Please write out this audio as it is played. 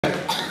Kick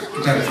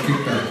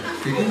back.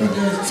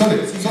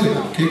 Solid,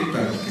 kick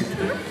back.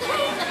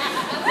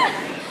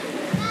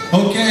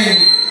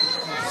 Okay.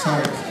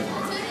 Sorry.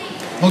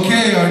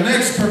 Okay, our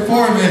next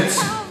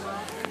performance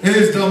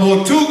is the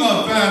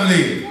Motunga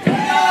family.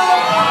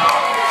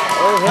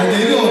 And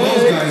you know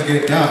those guys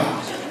get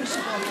down.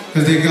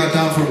 Because they got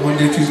down for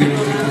Monday, Tuesday,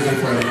 Wednesday, Thursday,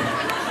 Friday.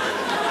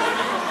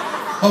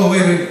 Oh,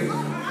 wait.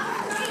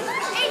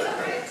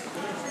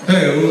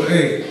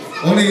 Hey,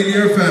 only in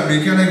your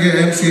family can I get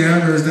MC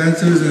Hammers,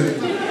 dancers,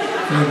 and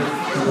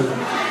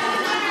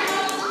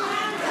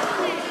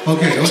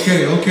Okay,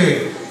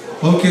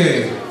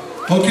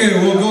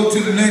 we'll go to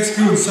the next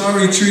group.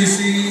 Sorry,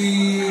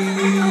 Tracy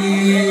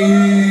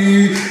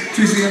and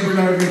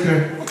Bernard right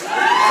there.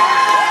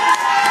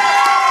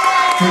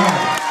 Come on,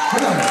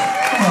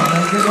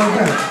 man, get right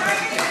back.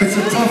 It's a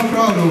tough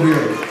crowd over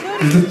here.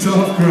 It's a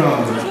tough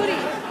crowd.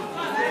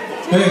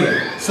 Hey,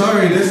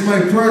 sorry, this is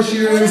my first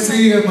year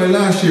MC and my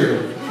last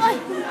year.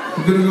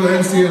 I'm gonna go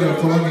MC at a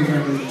Polynesian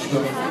family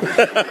stuff.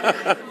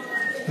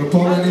 The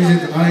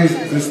Polynesian eyes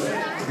just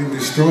can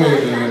destroy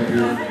it around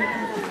here.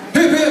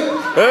 Hip hip!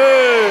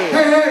 Hey!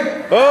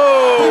 Hey!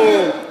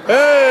 Oh!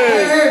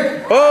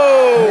 Hey!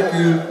 Oh!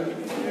 Thank you.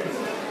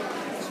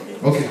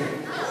 Okay.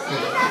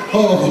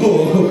 Oh.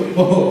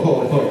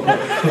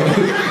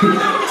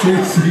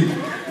 Tracy,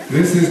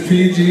 this is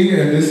PG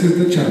and this is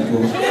the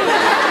chapel.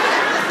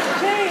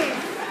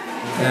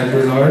 And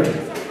Bernard,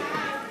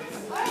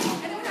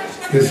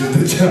 this is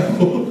the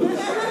chapel.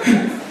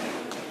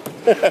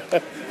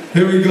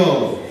 Here we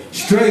go.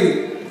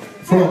 Straight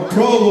from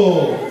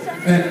Provo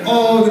and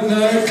all the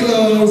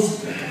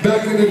nightclubs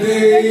back in the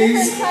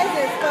days.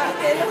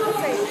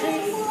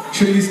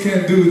 Trees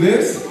can do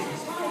this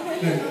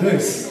and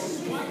this.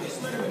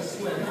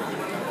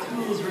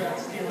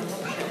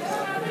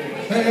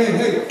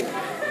 Hey.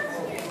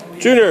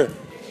 Junior,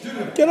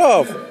 get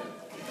off.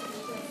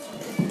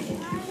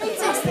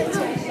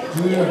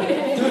 Junior.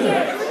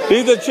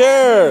 Leave the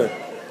chair.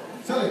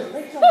 Sally,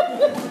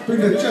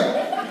 bring the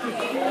chair.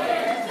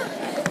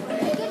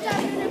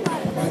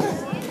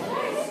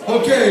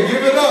 Okay,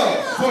 give it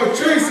up for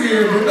Tracy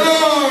and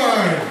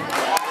Bernard.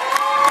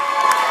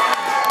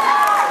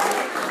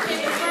 Okay,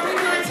 before we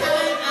go into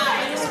it,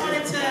 I just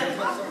wanted to,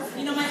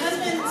 my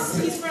husband,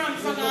 he's from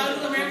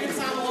American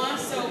Samoa,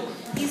 so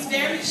he's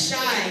very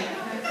shy.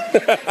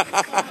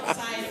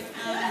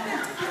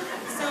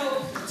 So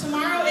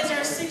tomorrow is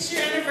our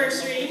 6-year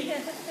anniversary,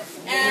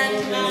 and I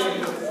know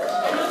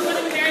we're going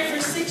to be married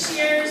for 6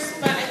 years,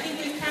 but I think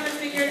we've kind of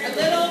figured a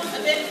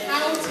bit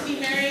how to be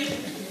married,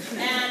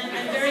 and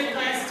I'm very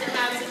blessed to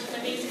have such an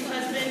amazing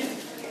husband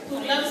who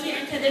loves me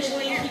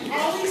unconditionally. He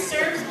always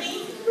serves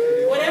me.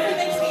 Whatever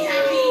makes me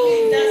happy,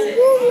 he does it,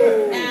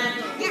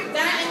 and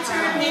that in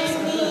turn makes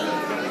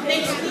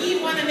me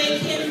want to make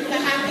him the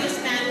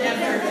happiest man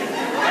ever.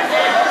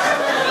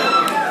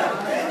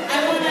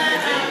 I want to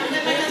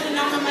let my husband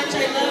know how much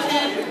I love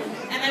him,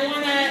 and I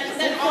want to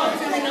let all of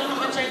family know how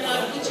much I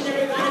love each and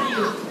every one of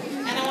you.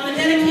 And I want to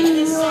dedicate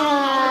this song to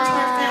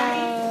our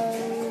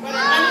family, but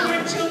our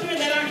unborn children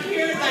that aren't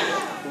here, that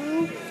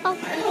I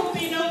hope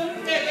they know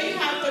that they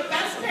have the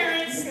best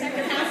parents that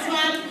can have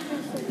fun,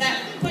 that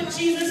put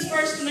Jesus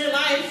first in their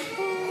life,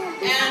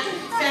 and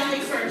family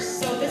first.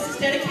 So this is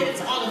dedicated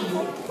to all of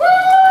you.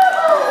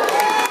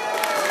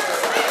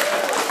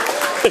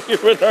 Thank you,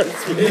 Bernard.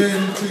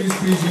 Again, please,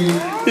 PG.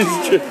 It's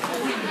true.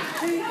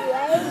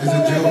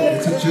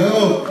 It's a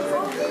joke.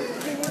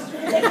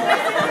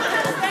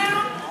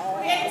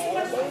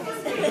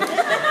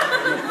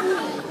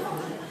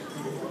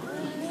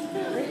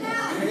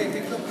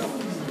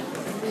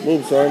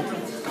 Move, son.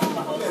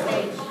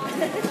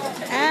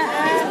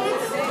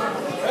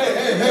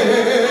 Hey.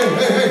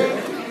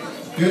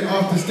 Get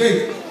off the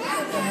stage.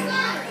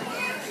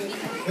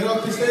 Get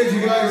off the stage,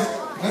 you guys.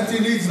 Auntie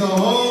needs the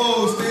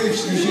whole stage.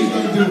 She's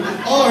going to do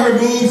all her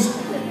moves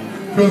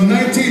from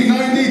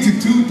 1990 to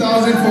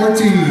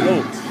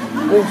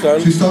 2014. Move,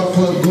 son. She stopped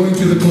going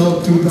to the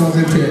club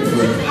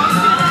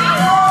 2010.